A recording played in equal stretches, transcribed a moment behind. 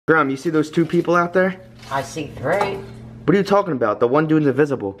Graham, you see those two people out there? I see 3. What are you talking about? The one dude's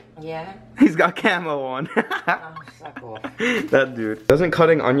invisible. Yeah. He's got camo on. Oh, suck off. That dude. Doesn't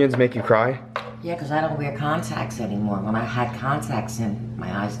cutting onions make you cry? Yeah, because I don't wear contacts anymore. When I had contacts in,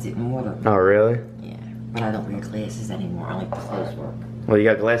 my eyes didn't water. Oh, really? Yeah, but I don't wear glasses anymore. I like the clothes work. Well, you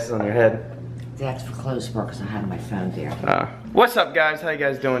got glasses on your head. That's for clothes work because I had my phone there. What's up, guys? How you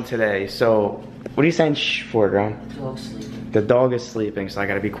guys doing today? So, what are you saying shh for, Graham? Dog's sleeping. The dog is sleeping, so I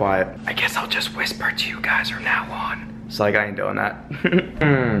gotta be quiet. I guess I'll just whisper to you guys from now on. So like I ain't doing that.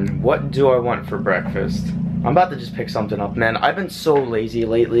 What do I want for breakfast? I'm about to just pick something up, man. I've been so lazy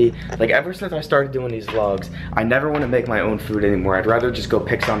lately. Like ever since I started doing these vlogs, I never want to make my own food anymore. I'd rather just go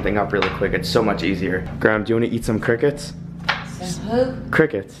pick something up really quick. It's so much easier. Graham, do you want to eat some crickets? Some who?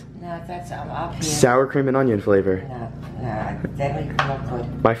 Crickets. No, that's up here. Sour cream and onion flavor. No, that make them look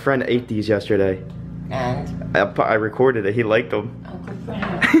good. My friend ate these yesterday. And? I recorded it. He liked them. Oh, good for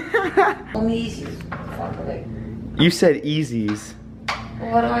him. Let me easy. Fuck with it. You said Easies.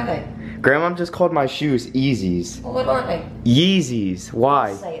 Well, what are they? Grandma just called my shoes Easies. Well, what are they? Yeezys.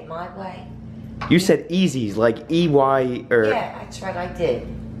 Why? Say it my way. You said Easies, like E-Y or... Yeah, that's right, I did.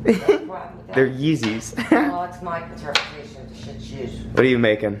 No problem with that. They're Yeezys. Oh, it's my interpretation of the shit shoes. What are you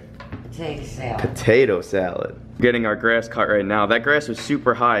making? Potato salad. Potato salad. Getting our grass cut right now. That grass was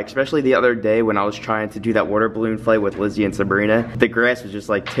super high, especially the other day when I was trying to do that water balloon flight with Lizzie and Sabrina. The grass was just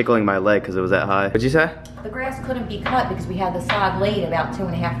like tickling my leg because it was that high. What'd you say? The grass couldn't be cut because we had the sod laid about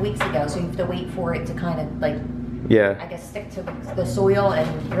 2.5 weeks ago, so you have to wait for it to kind of like, yeah, I guess stick to the soil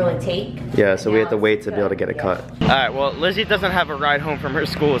and really take. Yeah, so we had to Now wait it's to be able to get it good. cut. Alright, well Lizzie doesn't have a ride home from her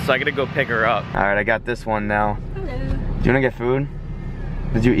school, so I gotta go pick her up. Alright, I got this one now. Hello. Do you wanna get food?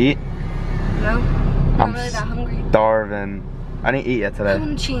 Did you eat? No, I'm not really that hungry. Starving. I didn't eat yet today. I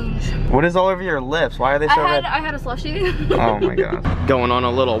want to change. What is all over your lips? Why are they so red? I had a slushie. Oh my god. Going on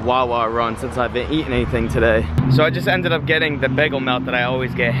a little Wawa run since I've been eating anything today. So I just ended up getting the bagel melt that I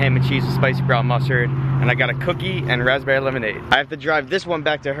always get, ham and cheese with spicy brown mustard, and I got a cookie and raspberry lemonade. I have to drive this one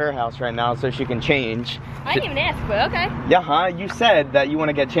back to her house right now so she can change. I didn't even ask, but okay. Yeah, huh? You said that you want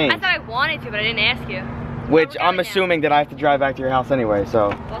to get changed. I thought I wanted to, but I didn't ask you. Which I'm assuming that I have to drive back to your house anyway, so.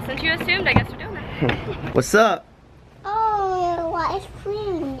 Well, since you assumed, I guess we're doing that. What's up? Oh, what is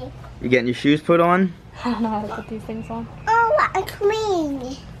clean? You getting your shoes put on? I don't know how to put these things on. Oh, what is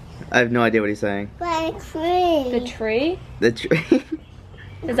clean? I have no idea what he's saying. What is clean? The tree? The tree.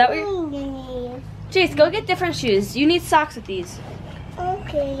 Is that what you're... Jace, go get different shoes. You need socks with these.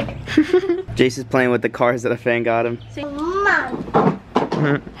 Okay. Jace is playing with the cars that a fan got him. Mom.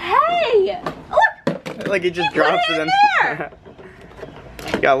 Hey! Look! Like he just drops it in there!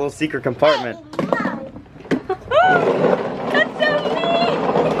 Got a little secret compartment. That's so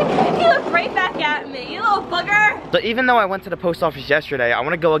mean! You look right back at me, you little bugger! So even though I went to the post office yesterday, I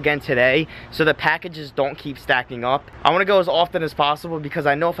want to go again today so the packages don't keep stacking up. I want to go as often as possible because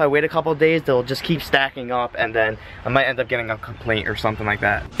I know if I wait a couple days, they'll just keep stacking up and then I might end up getting a complaint or something like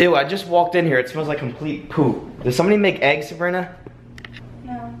that. Ew, I just walked in here. It smells like complete poop. Does somebody make eggs, Sabrina?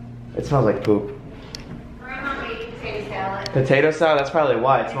 No. It smells like poop. Grandma made potato salad. Potato salad? That's probably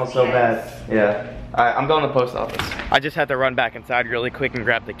why. It smells so bad. Yeah. Alright, I'm going to the post office. I just had to run back inside really quick and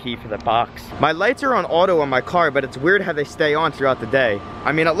grab the key for the box. My lights are on auto on my car, but it's weird how they stay on throughout the day.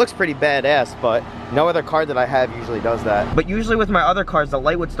 I mean, it looks pretty badass, but no other car that I have usually does that. But usually with my other cars, the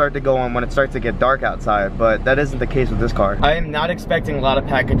light would start to go on when it starts to get dark outside, but that isn't the case with this car. I am not expecting a lot of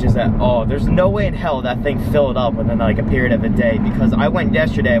packages at all. There's no way in hell that thing filled up within like a period of a day because I went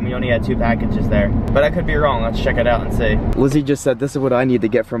yesterday and we only had 2 packages there. But I could be wrong. Let's check it out and see. Lizzie just said this is what I need to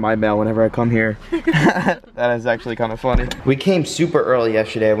get for my mail whenever I come here. That is actually kind of funny. We came super early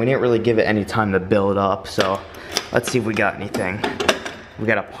yesterday. We didn't really give it any time to build up, so let's see if we got anything. We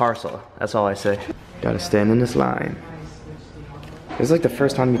got a parcel, that's all I say. Gotta stand in this line. It was like the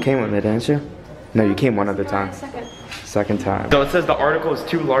first time you came with me, didn't you? No, you came one other time. Second time. So it says the article is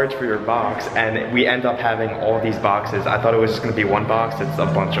too large for your box, and we end up having all these boxes. I thought it was just gonna be one box, it's a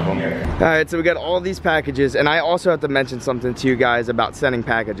bunch of them. All right, so we got all these packages, and I also have to mention something to you guys about sending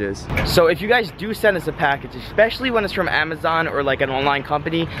packages. So if you guys do send us a package, especially when it's from Amazon or like an online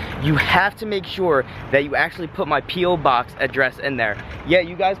company, you have to make sure that you actually put my P.O. box address in there. Yeah,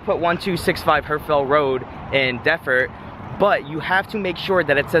 you guys put 1265 Herfell Road in Deffert, but you have to make sure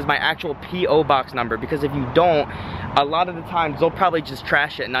that it says my actual P.O. box number, because if you don't, a lot of the times they'll probably just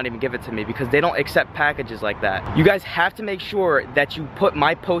trash it and not even give it to me because they don't accept packages like that. You guys have to make sure that you put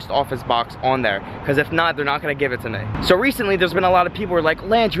my post office box on there, because if not, they're not gonna give it to me. So recently there's been a lot of people who are like,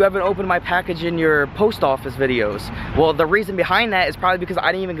 Lance, you haven't opened my package in your post office videos. Well, the reason behind that is probably because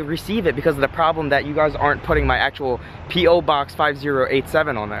I didn't even receive it because of the problem that you guys aren't putting my actual P.O. Box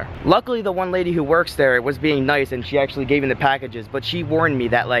 5087 on there. Luckily, the one lady who works there was being nice and she actually gave me the packages, but she warned me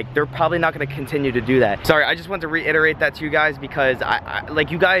that like they're probably not gonna continue to do that. Sorry, I just want to reiterate that to you guys because I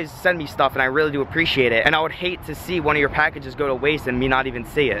like, you guys send me stuff and I really do appreciate it, and I would hate to see one of your packages go to waste and me not even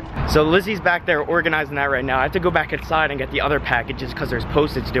see it. So Lizzie's back there organizing that right now. I have to go back inside and get the other packages because there's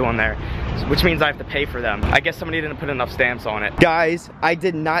postage due on there, which means I have to pay for them. I guess somebody didn't put enough stamps on it. Guys, I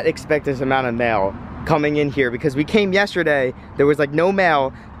did not expect this amount of mail coming in here because we came yesterday, there was like no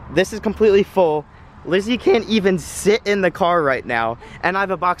mail. This is completely full. Lizzie can't even sit in the car right now, and I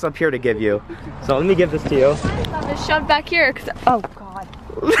have a box up here to give you. So let me give this to you. It's shoved back here, cause, oh God.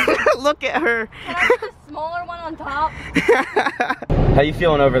 Look at her. Can I put the smaller one on top? How you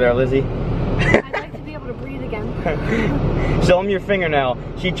feeling over there, Lizzie? I'd like to be able to breathe again. Show them your fingernail.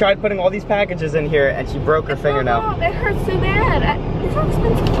 She tried putting all these packages in here and she broke her fingernail. Oh, it hurts so bad. It's so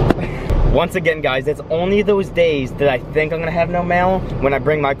expensive. Once again, guys, it's only those days that I think I'm gonna have no mail when I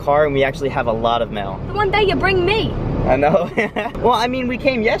bring my car and we actually have a lot of mail. The one day you bring me. I know. Well, I mean, we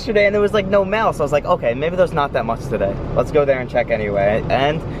came yesterday and there was like no mail, so I was like, okay, maybe there's not that much today. Let's go there and check anyway.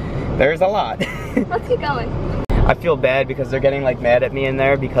 And there's a lot. Let's keep going. I feel bad because they're getting like mad at me in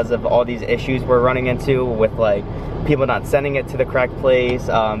there because of all these issues we're running into with like people not sending it to the correct place.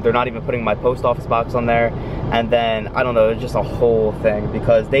 They're not even putting my post office box on there. And then, I don't know, it's just a whole thing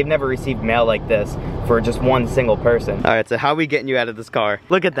because they've never received mail like this for just one single person. All right, so how are we getting you out of this car?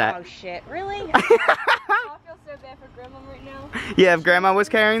 Look at that. Oh shit, really? I feel so bad for Grandma right now. Yeah, if Grandma was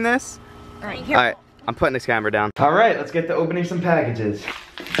carrying this. All right, here. All right, I'm putting this camera down. All right, let's get to opening some packages.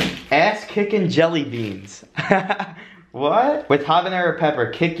 Ass kicking jelly beans. What? With habanero pepper,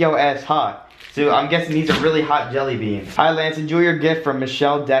 kick yo ass hot. So I'm guessing these are really hot jelly beans. Hi Lance, enjoy your gift from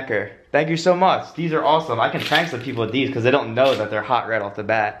Michelle Decker. Thank you so much. These are awesome. I can prank some people with these because they don't know that they're hot right off the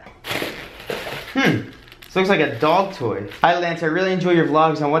bat. This looks like a dog toy. Hi Lance, I really enjoy your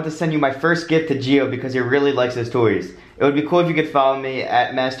vlogs. I want to send you my first gift to Gio because he really likes his toys. It would be cool if you could follow me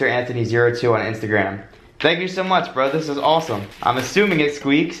at MasterAnthony02 on Instagram. Thank you so much, bro. This is awesome. I'm assuming it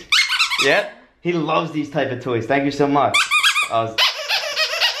squeaks. Yep. He loves these type of toys. Thank you so much.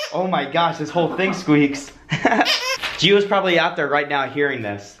 Oh my gosh, this whole thing squeaks. Gio's probably out there right now hearing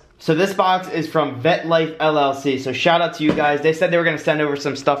this. So this box is from Vet Life LLC. So shout out to you guys. They said they were gonna send over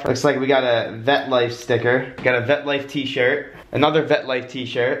some stuff. Looks like we got a Vet Life sticker. We got a Vet Life t-shirt. Another Vet Life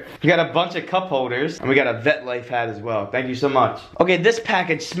t-shirt. We got a bunch of cup holders. And we got a Vet Life hat as well. Thank you so much. Okay, this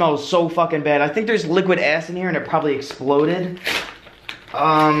package smells so fucking bad. I think there's liquid ass in here and it probably exploded.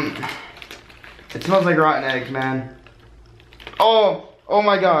 It smells like rotten eggs, man. Oh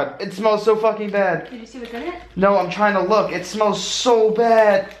my god, it smells so fucking bad. Did you see what's in it? No, I'm trying to look. It smells so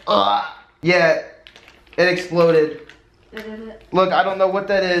bad. Ugh. Yeah, it exploded. Look, I don't know what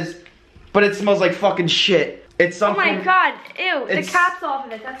that is, but it smells like fucking shit. It's some oh my god, ew, the cap's off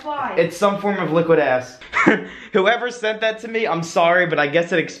of it, that's why. It's some form of liquid ass. Whoever sent that to me, I'm sorry, but I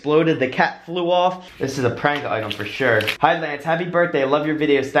guess it exploded. The cat flew off. This is a prank item for sure. Hi Lance, happy birthday. I love your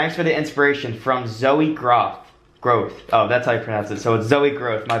videos. Thanks for the inspiration from Zoe Growth. Oh, that's how you pronounce it. So it's Zoe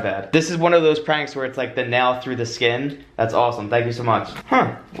Growth, my bad. This is one of those pranks where it's like the nail through the skin. That's awesome. Thank you so much.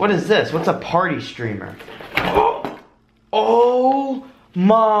 Huh, what is this? What's a party streamer? Oh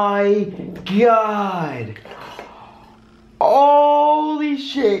my god. Holy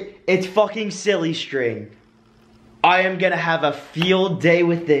shit. It's fucking silly string. I am gonna have a field day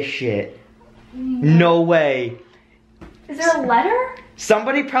with this shit. No way. Is there a letter?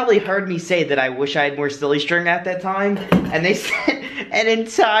 Somebody probably heard me say that I wish I had more silly string at that time, and they sent an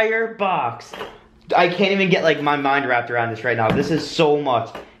entire box. I can't even get like my mind wrapped around this right now. This is so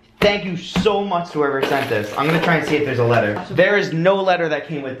much. Thank you so much to whoever sent this. I'm gonna try and see if there's a letter. There is no letter that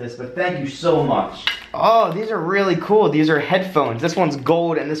came with this, but thank you so much. Oh, these are really cool. These are headphones. This one's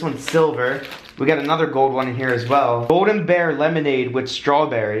gold and this one's silver. We got another gold one in here as well. Golden Bear lemonade with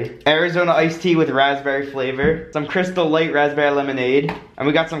strawberry. Arizona iced tea with raspberry flavor. Some Crystal Light raspberry lemonade. And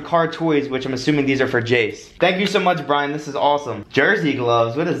we got some car toys, which I'm assuming these are for Jace. Thank you so much, Brian. This is awesome. Jersey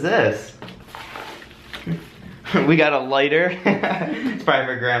gloves. What is this? We got a lighter. It's probably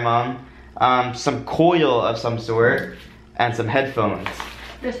for grandma. Some coil of some sort. And some headphones.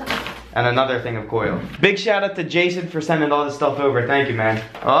 And another thing of coil. Big shout out to Jason for sending all this stuff over. Thank you, man.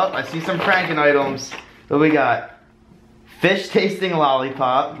 Oh, I see some pranking items. What we got? fish tasting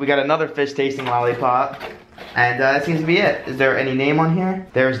lollipop. We got another fish tasting lollipop. And that seems to be it. Is there any name on here?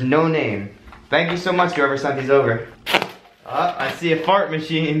 There's no name. Thank you so much, whoever sent these over. Oh, I see a fart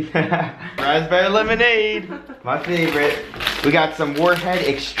machine. Raspberry lemonade, my favorite. We got some Warhead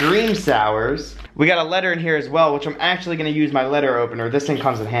Extreme Sours. We got a letter in here as well, which I'm actually gonna use my letter opener. This thing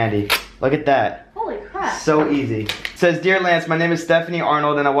comes in handy. Look at that. Holy crap. So easy. It says, Dear Lance, my name is Stephanie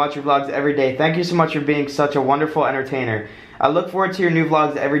Arnold and I watch your vlogs every day. Thank you so much for being such a wonderful entertainer. I look forward to your new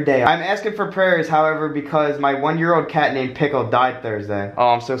vlogs every day. I'm asking for prayers, however, because my 1-year-old cat named Pickle died Thursday. Oh,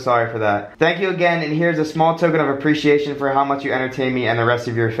 I'm so sorry for that. Thank you again, and here's a small token of appreciation for how much you entertain me and the rest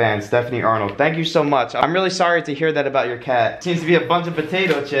of your fans. Stephanie Arnold. Thank you so much. I'm really sorry to hear that about your cat. Seems to be a bunch of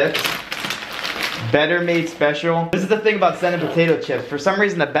potato chips. Better Made Special. This is the thing about sending potato chips. For some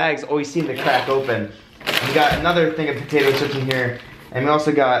reason, the bags always seem to crack open. We got another thing of potato chips in here. And we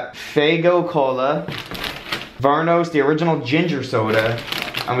also got Faygo Cola. Varnos, the original ginger soda,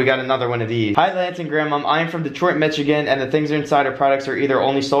 and we got another one of these. Hi Lance and Grandmom, I am from Detroit, Michigan, and the things inside our products are either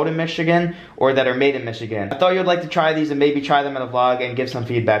only sold in Michigan or that are made in Michigan. I thought you would like to try these and maybe try them in a vlog and give some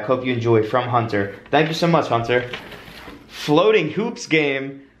feedback. Hope you enjoy. From Hunter. Thank you so much, Hunter. Floating hoops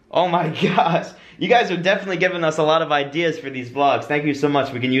game. Oh my gosh. You guys are definitely giving us a lot of ideas for these vlogs. Thank you so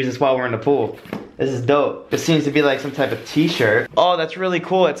much. We can use this while we're in the pool. This is dope. This seems to be like some type of t-shirt. Oh, that's really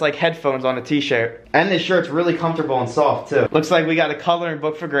cool. It's like headphones on a t-shirt. And this shirt's really comfortable and soft too. Looks like we got a coloring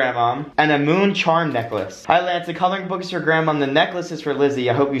book for Grandmom and a moon charm necklace. Hi Lance, the coloring book is for Grandmom. The necklace is for Lizzie.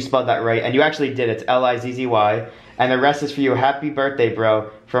 I hope you spelled that right. And you actually did. It's L-I-Z-Z-Y. And the rest is for you. Happy birthday,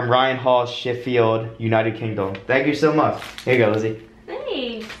 bro. From Ryan Hall, Sheffield, United Kingdom. Thank you so much. Here you go, Lizzie.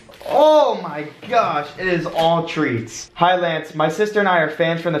 Thanks. Oh my gosh, it is all treats. Hi Lance, my sister and I are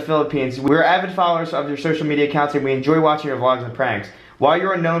fans from the Philippines. We're avid followers of your social media accounts and we enjoy watching your vlogs and pranks. While you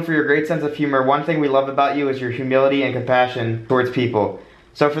are known for your great sense of humor, one thing we love about you is your humility and compassion towards people.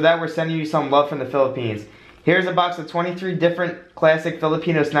 So for that, we're sending you some love from the Philippines. Here's a box of 23 different classic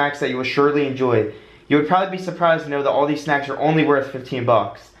Filipino snacks that you will surely enjoy. You would probably be surprised to know that all these snacks are only worth 15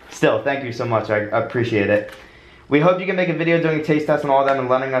 bucks. Still, thank you so much, I appreciate it. We hope you can make a video doing a taste test and all that and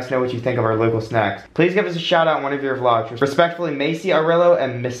letting us know what you think of our local snacks. Please give us a shout out in one of your vlogs. Respectfully, Macy Arillo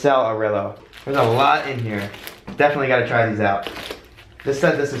and Michelle Arillo. There's a lot in here. Definitely gotta try these out. This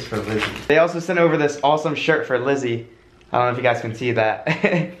said this is for Lizzie. They also sent over this awesome shirt for Lizzie. I don't know if you guys can see that.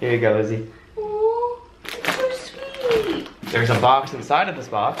 Here you go, Lizzie. Oh, so sweet. There's a box inside of this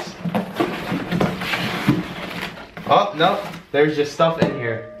box. Oh, no. There's just stuff in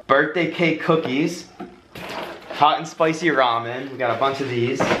here. Birthday cake cookies. Hot and spicy ramen. We got a bunch of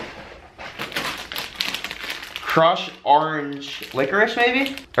these. Crushed orange licorice,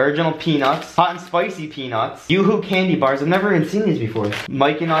 maybe? Original peanuts. Hot and spicy peanuts. Yoo-hoo candy bars. I've never even seen these before.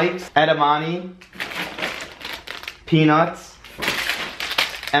 Mike and Ike's. Edamame. Peanuts.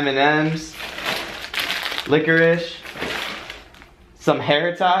 M&M's. Licorice. Some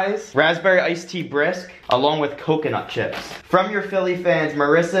hair ties. Raspberry iced tea brisk. Along with coconut chips. From your Philly fans,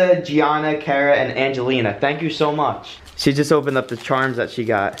 Marissa, Gianna, Kara, and Angelina. Thank you so much. She just opened up the charms that she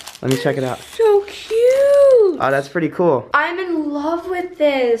got. Let me check it out. So cute. Oh, that's pretty cool. I'm in love with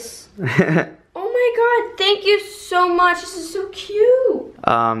this. Oh my god, thank you so much. This is so cute.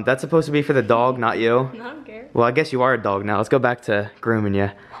 That's supposed to be for the dog, not you. I don't care. Well, I guess you are a dog now. Let's go back to grooming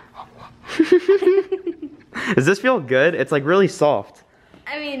you. Does this feel good? It's like really soft.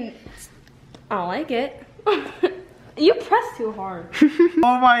 I mean, I don't like it. You press too hard.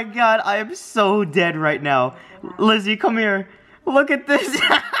 Oh my god, I am so dead right now. Lizzie, come here. Look at this.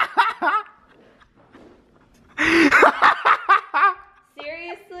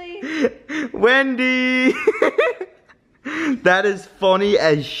 Seriously? Wendy. That is funny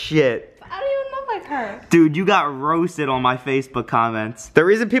as shit. I don't even look like her. Dude, you got roasted on my Facebook comments. The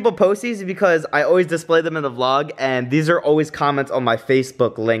reason people post these is because I always display them in the vlog, and these are always comments on my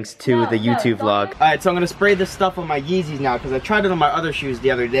Facebook links to the YouTube vlog. Alright, so I'm gonna spray this stuff on my Yeezys now, because I tried it on my other shoes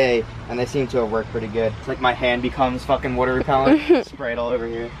the other day, and they seem to have worked pretty good. It's like my hand becomes fucking water repellent. Spray it all over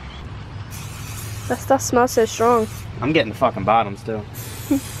here. That stuff smells so strong. I'm getting the fucking bottoms too.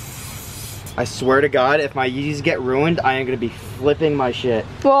 I swear to God, if my Yeezys get ruined, I am gonna be flipping my shit.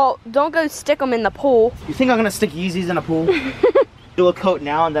 Well, don't go stick them in the pool. You think I'm gonna stick Yeezys in a pool? Do a coat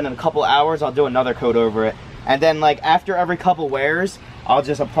now, and then in a couple hours, I'll do another coat over it. And then, like, after every couple wears, I'll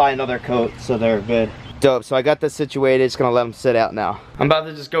just apply another coat so they're good. Dope, so I got this situated, just gonna let them sit out now. I'm about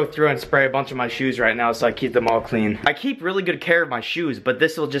to just go through and spray a bunch of my shoes right now so I keep them all clean. I keep really good care of my shoes, but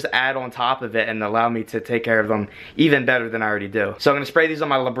this will just add on top of it and allow me to take care of them even better than I already do. So I'm gonna spray these on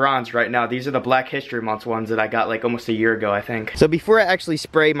my LeBrons right now. These are the Black History Month ones that I got like almost a year ago, I think. So before I actually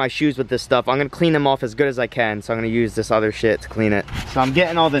spray my shoes with this stuff, I'm gonna clean them off as good as I can. So I'm gonna use this other shit to clean it. So I'm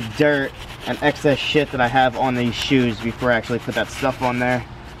getting all the dirt and excess shit that I have on these shoes before I actually put that stuff on there.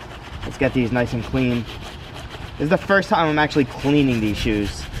 Let's get these nice and clean. This is the first time I'm actually cleaning these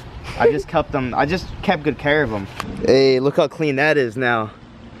shoes. I just kept good care of them. Hey, look how clean that is now.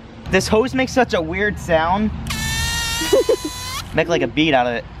 This hose makes such a weird sound. Make like a beat out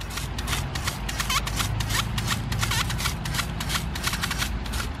of it.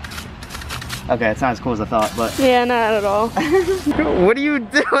 Okay, it's not as cool as I thought, but. Yeah, not at all. What are you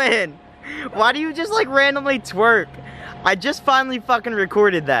doing? Why do you just like randomly twerk? I just finally fucking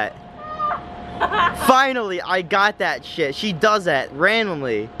recorded that. Finally, I got that shit. She does that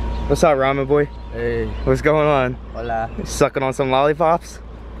randomly. What's up, ramen boy? Hey. What's going on? Hola. Sucking on some lollipops?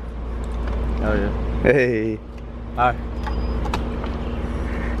 Oh yeah. Hey. Hi.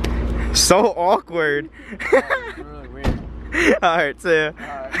 So awkward. Really weird. Alright, see ya.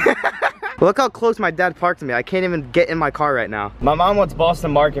 Look how close my dad parked to me. I can't even get in my car right now. My mom wants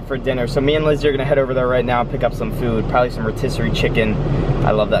Boston Market for dinner, so me and Lizzie are gonna head over there right now and pick up some food. Probably some rotisserie chicken. I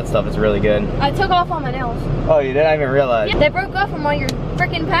love that stuff, it's really good. I took off all my nails. Oh, you didn't even realize? Yeah, they broke off from all your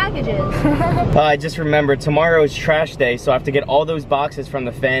freaking packages. I just remembered, tomorrow is trash day, so I have to get all those boxes from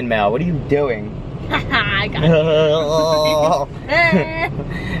the fan mail. What are you doing? I got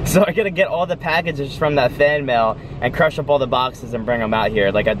it. So I gotta get all the packages from that fan mail and crush up all the boxes and bring them out here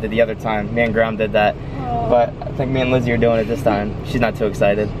like I did the other time. Me and Graham did that. Oh. But I think me and Lizzie are doing it this time. She's not too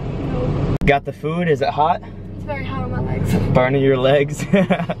excited. Got the food, is it hot? It's very hot on my legs. Burning your legs.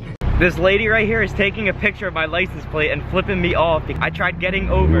 This lady right here is taking a picture of my license plate and flipping me off. I tried getting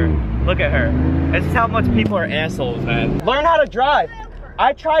over. Look at her. This is how much people are assholes, man. Learn how to drive.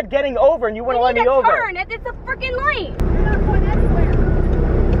 I tried getting over and you wouldn't let me over. Turn. It's a freaking light. You're not going anywhere.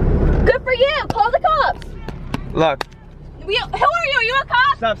 Good for you. Call the cops. Look. Who are you? Are you a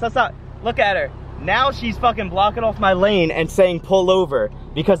cop? Stop. Look at her. Now she's fucking blocking off my lane and saying pull over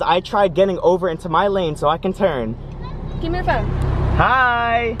because I tried getting over into my lane so I can turn. Give me your phone.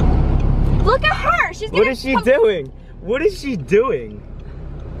 Hi. Look at her. She's gonna. What is she doing? What is she doing?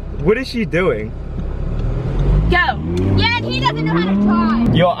 What is she doing? Go. Yeah, he doesn't know how to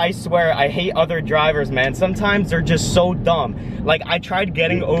drive. Yo, I swear, I hate other drivers, man. Sometimes they're just so dumb. Like, I tried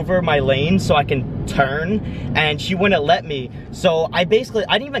getting over my lane so I can turn, and she wouldn't let me. So I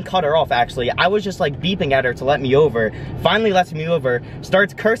didn't even cut her off, actually. I was just like beeping at her to let me over. Finally lets me over,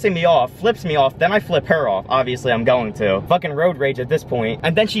 starts cursing me off, flips me off, then I flip her off. Obviously, I'm going to. Fucking road rage at this point.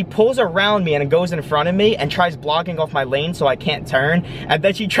 And then she pulls around me and goes in front of me and tries blocking off my lane so I can't turn. And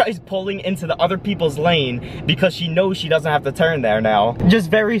then she tries pulling into the other people's lane because she knows she doesn't have to turn there now.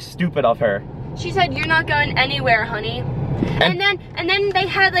 Just very stupid of her. She said, "You're not going anywhere, honey." And then they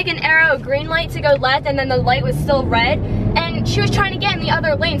had like an arrow, green light to go left, and then the light was still red. And she was trying to get in the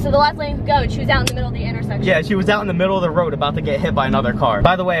other lane, so the last lane could go, and she was out in the middle of the intersection. Yeah, she was out in the middle of the road about to get hit by another car.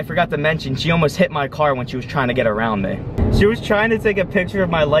 By the way, I forgot to mention, she almost hit my car when she was trying to get around me. She was trying to take a picture of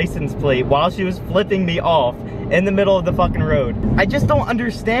my license plate while she was flipping me off in the middle of the fucking road. I just don't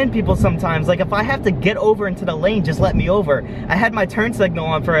understand people sometimes. Like, if I have to get over into the lane, just let me over. I had my turn signal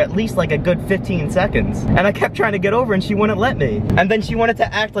on for at least like a good 15 seconds. And I kept trying to get over and she wouldn't let me. And then she wanted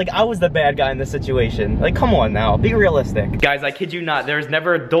to act like I was the bad guy in this situation. Like, come on now, be realistic. Guys, I kid you not, there's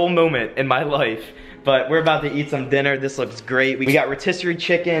never a dull moment in my life. But we're about to eat some dinner. This looks great. We got rotisserie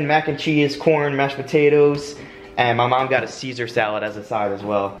chicken, mac and cheese, corn, mashed potatoes. And my mom got a Caesar salad as a side as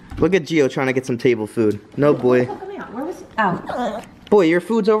well. Look at Gio trying to get some table food. No, boy. Where was it? Oh. Boy, your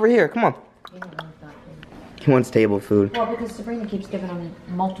food's over here. Come on. He wants table food. Well, because Sabrina keeps giving him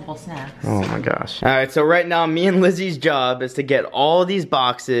multiple snacks. Oh my gosh. All right, so right now, me and Lizzie's job is to get all these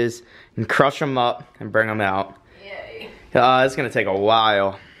boxes and crush them up and bring them out. Yay. It's gonna take a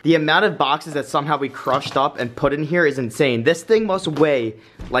while. The amount of boxes that somehow we crushed up and put in here is insane. This thing must weigh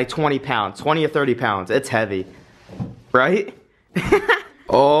like 20 pounds, 20 or 30 pounds. It's heavy. Right?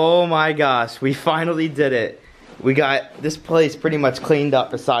 Oh my gosh, we finally did it. We got this place pretty much cleaned up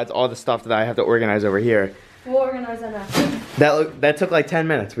besides all the stuff that I have to organize over here. We'll organize that after. That took like 10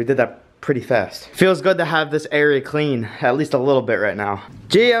 minutes. We did that pretty fast. Feels good to have this area clean, at least a little bit right now.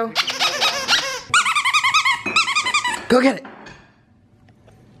 Gio! Go get it!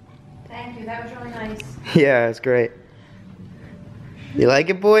 Thank you, that was really nice. Yeah, it's great. You like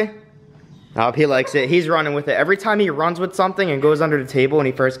it, boy? Oh, he likes it. He's running with it. Every time he runs with something and goes under the table when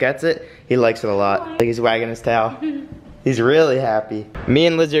he first gets it, he likes it a lot. Like he's wagging his tail. He's really happy. Me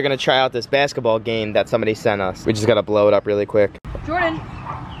and Lizzie are gonna try out this basketball game that somebody sent us. We just gotta blow it up really quick. Jordan.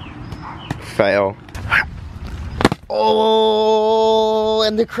 Fail. Oh,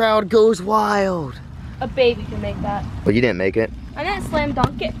 and the crowd goes wild. A baby can make that. Well, you didn't make it. I didn't slam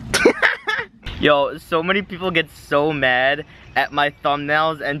dunk it. Yo, so many people get so mad at my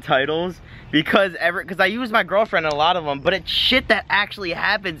thumbnails and titles because I use my girlfriend in a lot of them, but it's shit that actually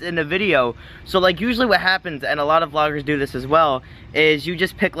happens in the video. So like usually what happens, and a lot of vloggers do this as well, is you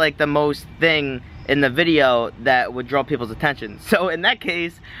just pick like the most thing in the video that would draw people's attention. So in that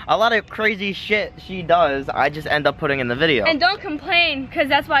case, a lot of crazy shit she does, I just end up putting in the video. And don't complain, because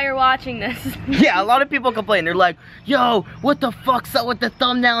that's why you're watching this. Yeah, a lot of people complain. They're like, yo, what the fuck's up with the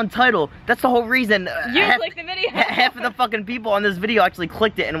thumbnail and title? That's the whole reason. You clicked the video. Half of the fucking people on this video actually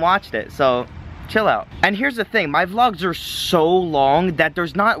clicked it and watched it, so chill out. And here's the thing, my vlogs are so long that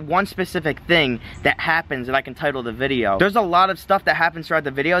there's not one specific thing that happens that I can title the video. There's a lot of stuff that happens throughout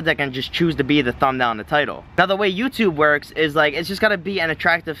the video that I can just choose to be the thumbnail and the title. Now the way YouTube works is like, it's just gotta be an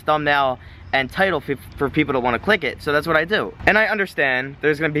attractive thumbnail and title for people to want to click it, so that's what I do. And I understand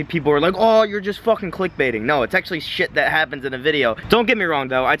there's gonna be people who are like, oh, you're just fucking clickbaiting. No, it's actually shit that happens in a video. Don't get me wrong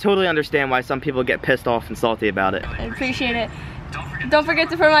though, I totally understand why some people get pissed off and salty about it. I appreciate it. Don't forget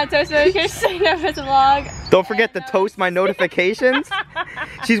to put my toast notifications so you never miss a vlog. Don't forget to toast my notifications.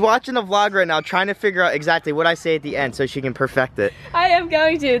 She's watching the vlog right now, trying to figure out exactly what I say at the end so she can perfect it. I am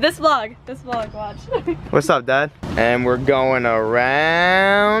going to. This vlog, watch. What's up, Dad? And we're going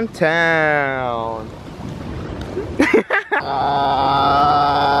around town.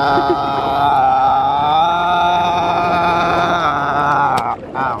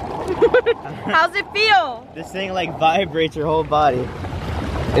 How's it feel? This thing like vibrates your whole body.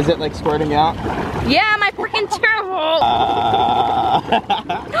 Is it like squirting out? Yeah, my freaking terrible.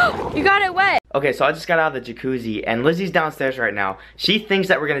 You got it wet. Okay, so I just got out of the jacuzzi and Lizzie's downstairs right now. She thinks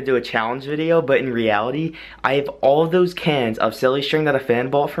that we're gonna do a challenge video, but in reality, I have all of those cans of silly string that a fan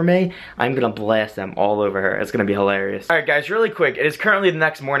bought for me. I'm gonna blast them all over her. It's gonna be hilarious. All right, guys, really quick. It is currently the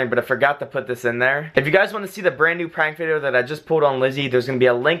next morning, but I forgot to put this in there. If you guys wanna see the brand new prank video that I just pulled on Lizzie, there's gonna be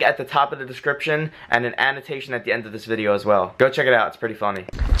a link at the top of the description and an annotation at the end of this video as well. Go check it out, it's pretty funny.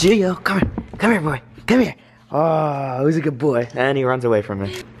 Gio, come here. Come here, boy. Come here. Oh, who's a good boy? And he runs away from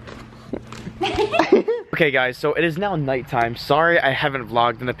me. Okay guys, so it is now nighttime. Sorry I haven't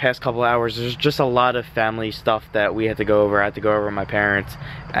vlogged in the past couple hours. There's just a lot of family stuff that we had to go over. I had to go over with my parents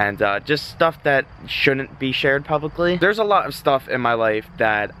and just stuff that shouldn't be shared publicly. There's a lot of stuff in my life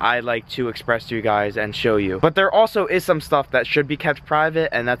that I like to express to you guys and show you. But there also is some stuff that should be kept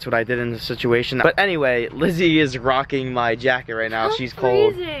private, and that's what I did in this situation. But anyway, Lizzie is rocking my jacket right now. She's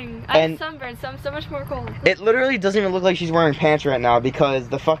cold. Freezing. I'm sunburned, so I'm so much more cold. It literally doesn't even look like she's wearing pants right now because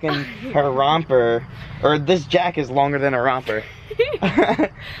the fucking, her romper, or this jacket is longer than a romper.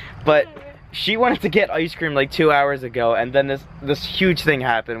 But she wanted to get ice cream like 2 hours ago, and then this huge thing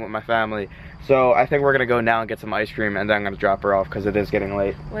happened with my family. So I think we're gonna go now and get some ice cream, and then I'm gonna drop her off because it is getting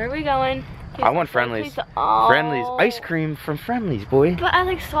late. Where are we going? I want Friendlies. Oh. Friendlies. Ice cream from Friendlies, boy. But I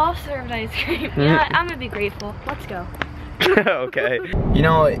like soft served ice cream. Yeah, I'm gonna be grateful. Let's go. Okay. You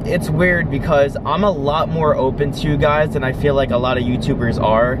know, it's weird because I'm a lot more open to you guys than I feel like a lot of YouTubers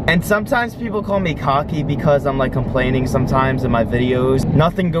are. And sometimes people call me cocky because I'm like complaining sometimes in my videos.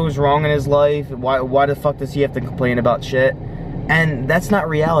 Nothing goes wrong in his life. Why the fuck does he have to complain about shit? And that's not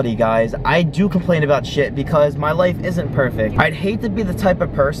reality, guys. I do complain about shit because my life isn't perfect. I'd hate to be the type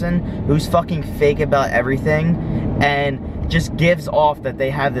of person who's fucking fake about everything and just gives off that they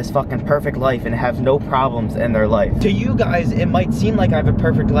have this fucking perfect life and have no problems in their life. To you guys, it might seem like I have a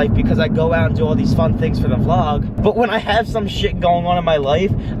perfect life because I go out and do all these fun things for the vlog, but when I have some shit going on in my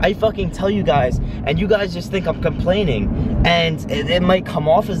life, I fucking tell you guys, and you guys just think I'm complaining, and it might come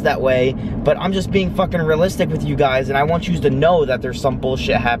off as that way, but I'm just being fucking realistic with you guys, and I want you to know that there's some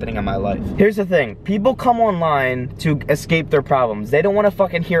bullshit happening in my life. Here's the thing, people come online to escape their problems. They don't want to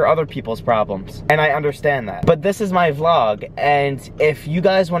fucking hear other people's problems, and I understand that. But this is my vlog, and if you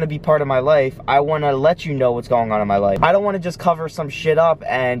guys want to be part of my life, I want to let you know what's going on in my life. I don't want to just cover some shit up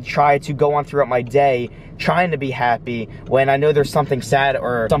and try to go on throughout my day trying to be happy when I know there's something sad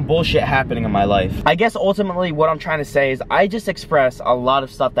or some bullshit happening in my life. I guess ultimately what I'm trying to say is I just express a lot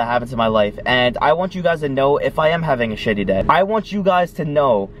of stuff that happens in my life, and I want you guys to know if I am having a shitty day. I want you guys to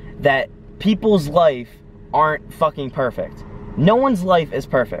know that people's life aren't fucking perfect. No one's life is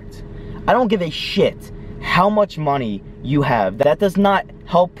perfect. I don't give a shit how much money you have. That does not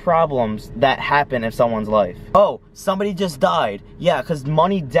help problems that happen in someone's life. Oh, somebody just died. Yeah, because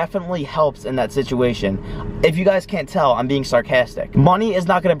money definitely helps in that situation. If you guys can't tell, I'm being sarcastic. Money is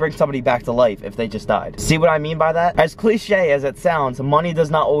not going to bring somebody back to life if they just died. See what I mean by that? As cliche as it sounds, money does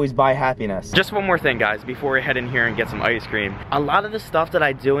not always buy happiness. Just one more thing, guys, before we head in here and get some ice cream. A lot of the stuff that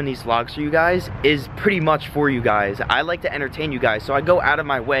I do in these vlogs for you guys is pretty much for you guys. I like to entertain you guys, so I go out of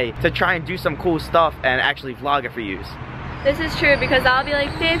my way to try and do some cool stuff and actually vlog it for you. This is true, because I'll be like,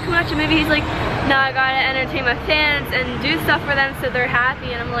 babe, come watch a movie. He's like, no, I gotta entertain my fans and do stuff for them so they're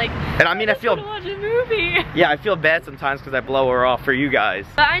happy. And I'm like, and I mean, I feel, watch a movie. Yeah, I feel bad sometimes because I blow her off for you guys.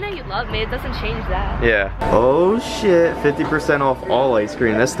 But I know you love me. It doesn't change that. Yeah. Oh shit, 50% off all ice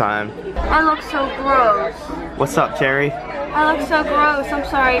cream this time. I look so gross. What's up, Cherry? I look so gross. I'm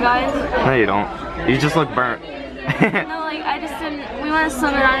sorry, guys. No, you don't. You just look burnt. No, like, I just didn't, we went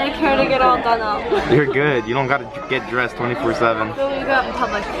swimming, I didn't care to get all done up. You're good. You don't gotta get dressed 24/7. But we go out in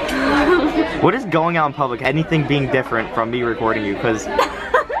public. What is going out in public? Anything being different from me recording you? Because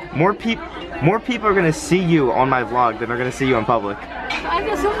more people are gonna see you on my vlog than are gonna see you in public. I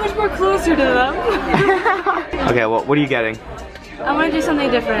feel so much more closer to them. Okay, well, what are you getting? I want to do something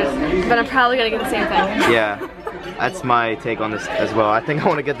different, but I'm probably gonna get the same thing. Yeah, that's my take on this as well. I think I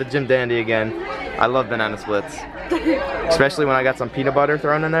want to get the Jim Dandy again. I love banana splits. Especially when I got some peanut butter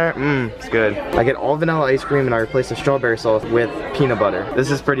thrown in there. It's good. I get all vanilla ice cream and I replace the strawberry sauce with peanut butter. This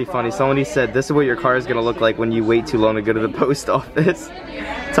is pretty funny. Somebody said this is what your car is gonna look like when you wait too long to go to the post office.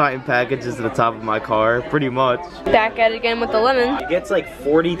 Tying packages to the top of my car, pretty much. Back at it again with the lemon. She gets like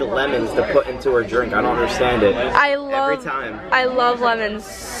 40 lemons to put into her drink. I don't understand it. Every time. I love lemons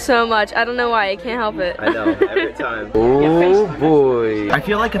so much. I don't know why. I can't help it. I know, every time. Oh boy. I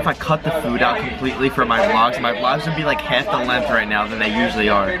feel like if I cut the food out completely for my vlogs would be like half the length right now than they usually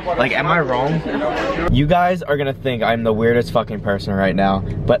are. Like, am I wrong? You guys are gonna think I'm the weirdest fucking person right now,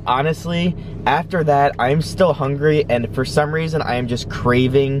 but honestly, after that, I'm still hungry, and for some reason, I am just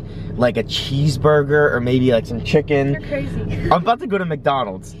craving like a cheeseburger or maybe like some chicken. You're crazy. I'm about to go to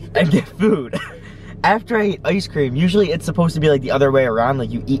McDonald's and get food. After I eat ice cream, usually it's supposed to be like the other way around, like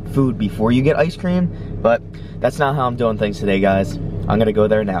you eat food before you get ice cream, but that's not how I'm doing things today, guys. I'm gonna go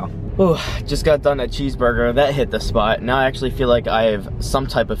there now. Ooh, just got done a cheeseburger. That hit the spot. Now I actually feel like I have some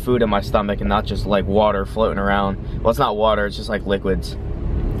type of food in my stomach and not just like water floating around. Well, it's not water, it's just like liquids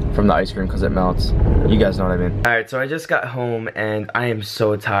from the ice cream because it melts. You guys know what I mean. Alright, so I just got home and I am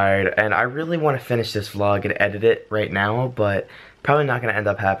so tired, and I really want to finish this vlog and edit it right now, but probably not going to end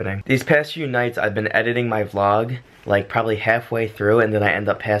up happening. These past few nights I've been editing my vlog like probably halfway through, and then I end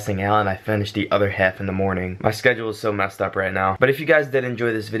up passing out and I finish the other half in the morning. My schedule is so messed up right now. But if you guys did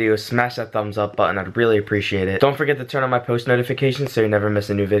enjoy this video, smash that thumbs up button. I'd really appreciate it. Don't forget to turn on my post notifications so you never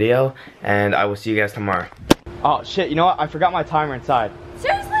miss a new video, and I will see you guys tomorrow. Oh shit, you know what? I forgot my timer inside.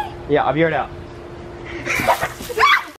 Seriously? Yeah, I'll be right out.